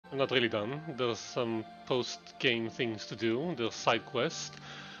I'm not really done. There's some post-game things to do, there's side quests.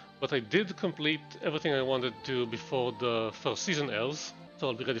 But I did complete everything I wanted to before the first season airs, so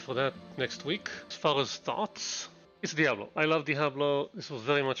I'll be ready for that next week. As far as thoughts, it's Diablo. I love Diablo. This was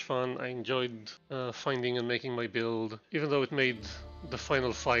very much fun. I enjoyed finding and making my build, even though it made the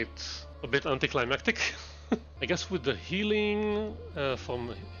final fight a bit anticlimactic. I guess with the healing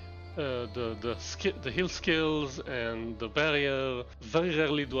from the heal skills and the barrier, very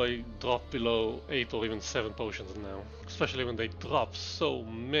rarely do I drop below 8 or even 7 potions now, especially when they drop so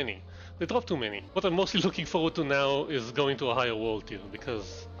many. They drop too many. What I'm mostly looking forward to now is going to a higher world tier,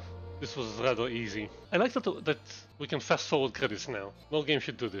 because this was rather easy. I like that we can fast forward credits now. No game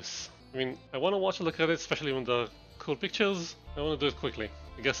should do this. I mean, I want to watch all the credits, especially when they're cool pictures. I want to do it quickly.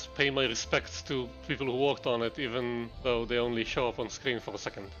 I guess pay my respects to people who worked on it, even though they only show up on screen for a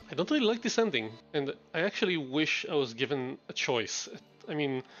second. I don't really like this ending, and I actually wish I was given a choice. I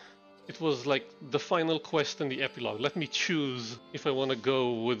mean, it was like the final quest and the epilogue. Let me choose if I want to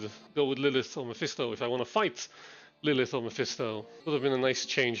go with Lilith or Mephisto, if I want to fight Lilith or Mephisto. Would have been a nice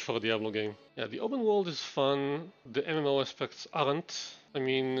change for a Diablo game. Yeah, the open world is fun. The MMO aspects aren't. I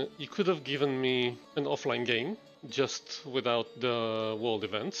mean, you could have given me an offline game, just without the world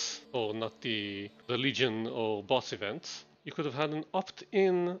events, or not the Legion or boss events. You could have had an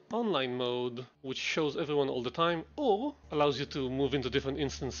opt-in online mode, which shows everyone all the time, or allows you to move into different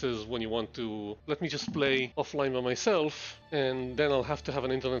instances when you want to. Let me just play offline by myself, and then I'll have to have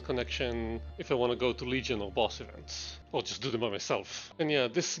an internet connection if I want to go to Legion or boss events, or just do them by myself. And yeah,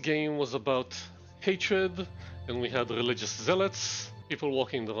 this game was about hatred, and we had religious zealots, people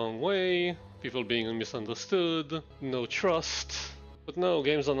walking the wrong way, people being misunderstood, no trust. But no,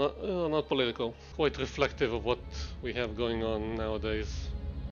 games are not political. Quite reflective of what we have going on nowadays.